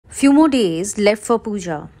Few more days left for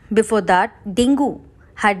Puja. Before that, dengue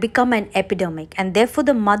had become an epidemic, and therefore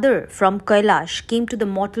the mother from Kailash came to the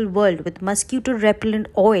mortal world with mosquito repellent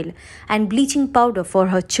oil and bleaching powder for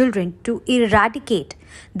her children to eradicate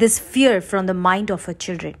this fear from the mind of her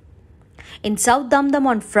children. In South Dumdum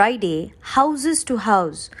on Friday, houses to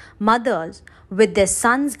house, mothers with their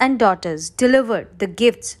sons and daughters delivered the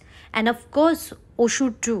gifts, and of course,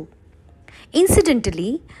 Osur too.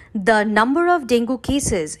 Incidentally, the number of dengue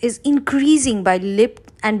cases is increasing by leaps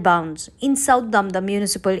and bounds in South Dumdum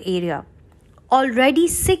Municipal area. Already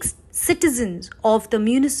 6 citizens of the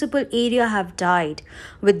municipal area have died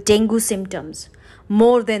with dengue symptoms.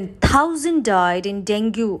 More than 1,000 died in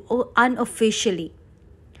dengue unofficially.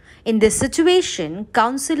 In this situation,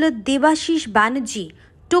 Councilor Debashish Banerjee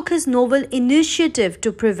took his novel initiative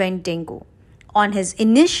to prevent dengue. On his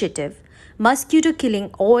initiative, mosquito killing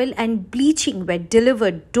oil and bleaching were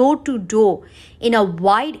delivered door to door in a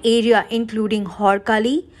wide area including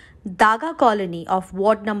Harkali, Daga colony of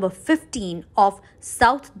Ward number 15 of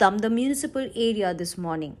South Dumdum Municipal area this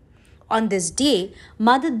morning. On this day,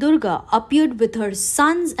 Mother Durga appeared with her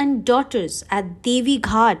sons and daughters at Devi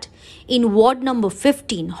Ghat in Ward number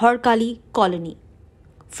 15, Harkali colony.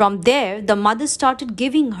 From there, the mother started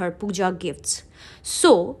giving her puja gifts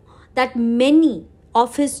so that many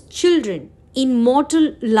of his children in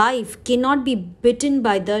mortal life cannot be bitten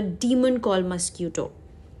by the demon called mosquito.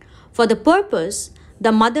 For the purpose,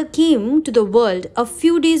 the mother came to the world a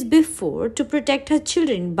few days before to protect her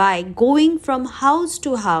children by going from house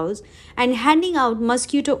to house and handing out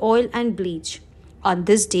mosquito oil and bleach. On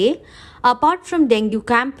this day, apart from dengue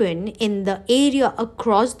campaign in the area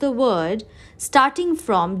across the world, starting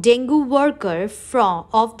from dengue worker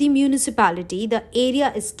of the municipality, the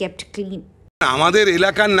area is kept clean. আমাদের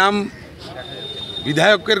এলাকার নাম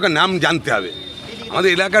বিধায়কের নাম জানতে হবে। আমাদের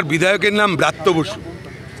এলাকার বিধায়কের নাম ব্রাত্য বসু।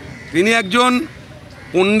 তিনি একজন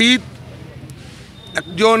পণ্ডিত,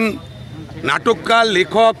 একজন নাটককার,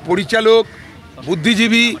 লেখক, পরিচালক,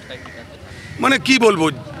 বুদ্ধিজীবী, মানে কি বলবো,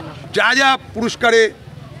 যা যা পুরস্কারে,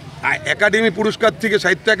 একাডেমি পুরস্কার থেকে,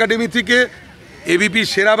 সাহিত্য একাডেমি থেকে, এবিপি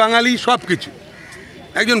সেরা বাঙালি, সব কিছু,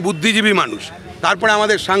 একজন বুদ্ধিজীবী মানুষ। তারপরে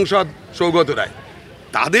আমাদের সাংসদ সৌগত রায়,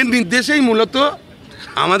 তাদের নির্দেশেই মূলত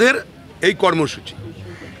আমাদের এই কর্মসূচি।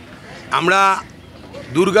 আমরা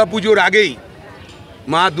দুর্গা পুজোর আগেই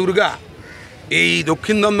মা দুর্গা এই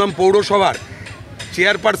দক্ষিণ দমদম পৌরসভার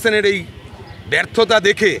চেয়ারপারসনের এই ব্যর্থতা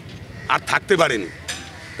দেখে আর থাকতে পারেনি।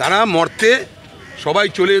 তারা মর্তে সবাই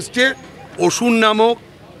চলে এসছে অসুর নামক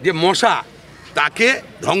যে মশা, তাকে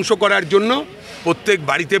ধ্বংস করার জন্য প্রত্যেক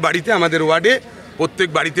বাড়িতে বাড়িতে, আমাদের ওয়ার্ডে প্রত্যেক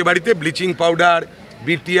বাড়িতে বাড়িতে ব্লিচিং পাউডার,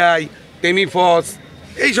 বিটিআই, টেমিফস,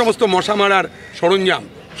 এই সমস্ত মশা মারার সরঞ্জাম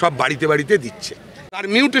সব বাড়িতে বাড়িতে দিচ্ছে। তার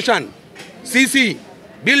মিউটেশন, সিসি,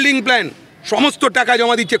 বিল্ডিং প্ল্যান, সমস্ত টাকা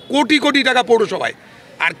জমা দিচ্ছে, কোটি কোটি টাকা পৌরসভায়।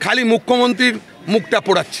 আর খালি মুখ্যমন্ত্রীর মুখটা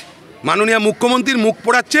পোড়াচ্ছে, মাননীয় মুখ্যমন্ত্রীর মুখ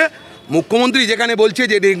পোড়াচ্ছে। মুখ্যমন্ত্রী যেখানে বলছে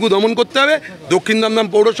যে ডেঙ্গু দমন করতে হবে, দক্ষিণ দমদম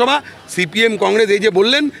পৌরসভা, সিপিএম, কংগ্রেস, এই যে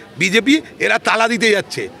বললেন বিজেপি, এরা তালা দিতে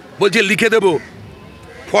যাচ্ছে, বলছে লিখে দেব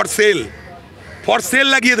ফর সেল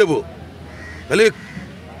লাগিয়ে দেবো। তাহলে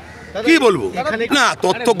কি বলবো, না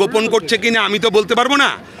তথ্য গোপন করছে কিনা আমি তো বলতে পারবো না,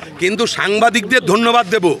 কিন্তু সাংবাদিকদের ধন্যবাদ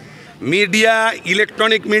দেব। মিডিয়া,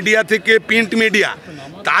 ইলেকট্রনিক মিডিয়া থেকে প্রিন্ট মিডিয়া,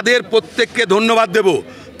 তাদের প্রত্যেককে ধন্যবাদ দেব।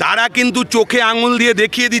 তারা কিন্তু চোখে আঙুল দিয়ে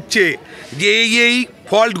দেখিয়ে দিচ্ছে যে এই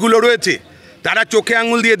ফল্টগুলো রয়েছে। তারা চোখে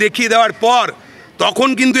আঙুল দিয়ে দেখিয়ে দেওয়ার পর তখন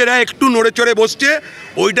কিন্তু এরা একটু নড়ে চড়ে বসছে,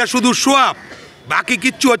 ওইটা শুধু সোয়াব, বাকি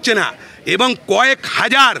কিচ্ছু হচ্ছে না। এবং কয়েক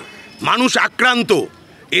হাজার মানুষ আক্রান্ত,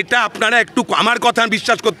 এটা আপনারা একটু, আমার কথা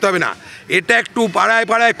বিশ্বাস করতে হবে না, এটা একটু পাড়ায়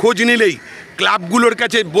পাড়ায় খোঁজ নিলেই, ক্লাবগুলোর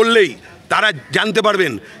কাছে বললেই তারা জানতে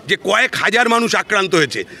পারবেন যে কয়েক হাজার মানুষ আক্রান্ত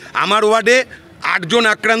হয়েছে। আমার ওয়ার্ডে 8 জন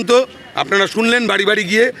আক্রান্ত, আপনারা শুনলেন বাড়ি বাড়ি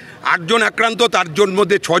গিয়ে, 8 জন আক্রান্ত, তার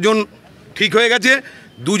মধ্যে 6 জন ঠিক হয়ে গেছে,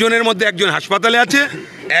 2 জনের মধ্যে 1 জন হাসপাতালে আছে,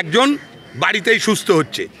 1 জন বাড়িতেই সুস্থ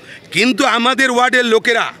হচ্ছে। কিন্তু আমাদের ওয়ার্ডের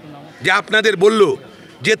লোকেরা যা আপনাদের বলল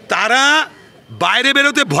যে তারা বাইরে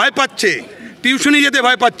বেরোতে ভয় পাচ্ছে, টিউশনি যেতে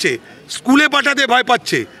ভয় পাচ্ছে, স্কুলে পাঠাতে ভয়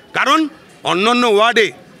পাচ্ছে, কারণ অন্যান্য ওয়ার্ডে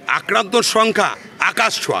আক্রান্তর সংখ্যা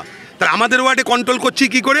আকাশ ছোঁয়া। তারা আমাদের ওয়ার্ডে কন্ট্রোল করছি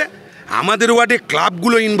কী করে? আমাদের ওয়ার্ডে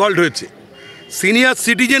ক্লাবগুলো ইনভলভ হয়েছে, সিনিয়র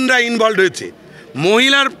সিটিজেনরা ইনভলভ হয়েছে,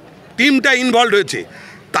 মহিলার টিমটা ইনভলভ হয়েছে।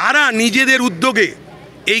 তারা নিজেদের উদ্যোগে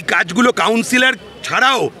এই কাজগুলো, কাউন্সিলর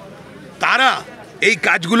ছাড়াও তারা এই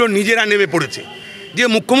কাজগুলো নিজেরা নেমে পড়েছে। যে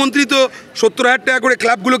মুখ্যমন্ত্রী তো 70,000 টাকা করে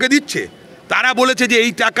ক্লাবগুলোকে দিচ্ছে, তারা বলেছে যে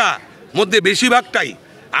এই টাকা মধ্যে বেশিরভাগটাই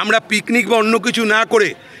আমরা পিকনিক বা অন্য কিছু না করে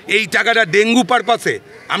এই টাকাটা ডেঙ্গু পারপাসে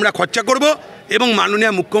আমরা খরচা করব এবং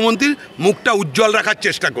মাননীয় মুখ্যমন্ত্রীর মুখটা উজ্জ্বল রাখার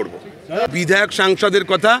চেষ্টা করব। বিধায়ক সাংসদের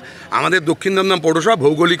কথা, আমাদের দক্ষিণ দমদম পৌরসভা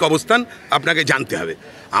ভৌগোলিক অবস্থান আপনাকে জানতে হবে।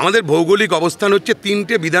 আমাদের ভৌগোলিক অবস্থান হচ্ছে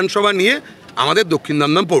 3টে বিধানসভা নিয়ে আমাদের দক্ষিণ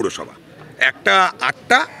দমদম পৌরসভা, একটা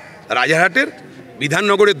 8টা, রাজারহাটের,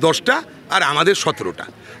 বিধাননগরের 10টা, আর আমাদের 17টা।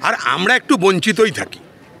 আর আমরা একটু বঞ্চিতই থাকি,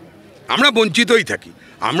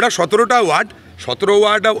 আমরা 17টা ওয়ার্ড,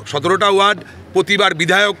 17টা ওয়ার্ড প্রতিবার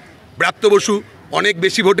বিধায়ক ব্রাত্য বসু অনেক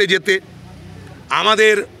বেশি ভোটে যেতে,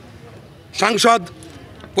 আমাদের সাংসদ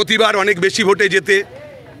প্রতিবার অনেক বেশি ভোটে যেতে।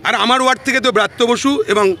 আর আমার ওয়ার্ড থেকে তো ব্রাত্য বসু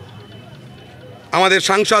এবং আমাদের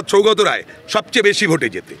সাংসদ সৌগত রায় সবচেয়ে বেশি ভোটে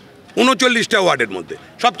যেতে, 39টা ওয়ার্ডের মধ্যে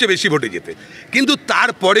সবচেয়ে বেশি ভোটে যেতে। কিন্তু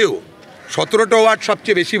তারপরেও 17টা ওয়ার্ড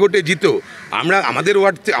সবচেয়ে বেশি ভোটে জিতেও আমরা আমাদের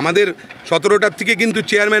ওয়ার্ড, আমাদের 17টার থেকে কিন্তু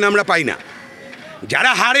চেয়ারম্যান আমরা পাই না।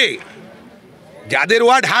 যারা হারে, যাদের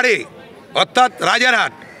ওয়ার্ড হারে, অর্থাৎ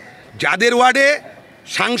রাজারহাট, যাদের ওয়ার্ডে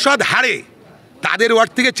সাংসদ হারে, তাদের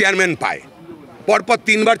ওয়ার্ড থেকে চেয়ারম্যান পায়। পরপর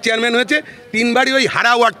 3বার চেয়ারম্যান হয়েছে, 3বারই ওই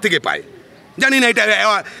হারা ওয়ার্ড থেকে পায়। জানি না এটা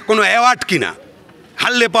কোনো অ্যাওয়ার্ড কিনা,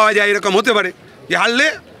 হারলে পাওয়া যায় এরকম হতে পারে, যে হারলে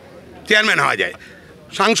চেয়ারম্যান হওয়া যায়,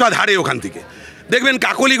 সাংসদ হারে ওখান থেকে। দেখবেন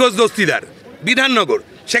কাকলি ঘোষ দস্তিদার বিধাননগর,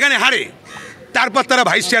 সেখানে হারে, তারপর তারা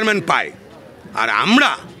ভাইস চেয়ারম্যান পায়। আর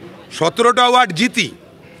আমরা 17টা ওয়ার্ড জিতি,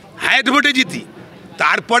 হায়াত ভোটে জিতি,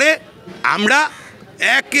 তারপরে আমরা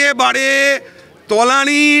একেবারে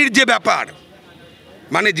তলানির যে ব্যাপার,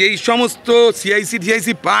 মানে যেই সমস্ত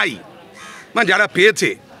সিআইসি পাই, মানে যারা পেয়েছে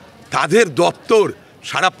তাদের দপ্তর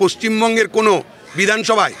সারা পশ্চিমবঙ্গের কোনো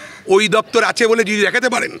বিধানসভায় ওই দপ্তর আছে বলে যদি দেখাতে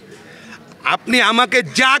পারেন, আপনি আমাকে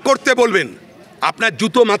যা করতে বলবেন আপনার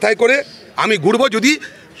জুতো মাথায় করে আমি ঘুরবো, যদি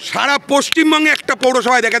সারা পশ্চিমবঙ্গে একটা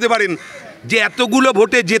পৌরসভায় দেখাতে পারেন যে এতগুলো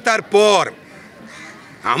ভোটে জেতার পর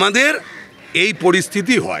আমাদের এই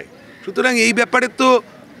পরিস্থিতি হয়। সুতরাং এই ব্যাপারে তো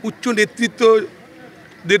উচ্চ নেতৃত্ব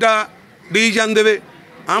যেটা ডিসিশন দেবে,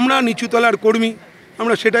 আমরা নিচুতলার কর্মী,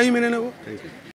 আমরা সেটাই মেনে নেব।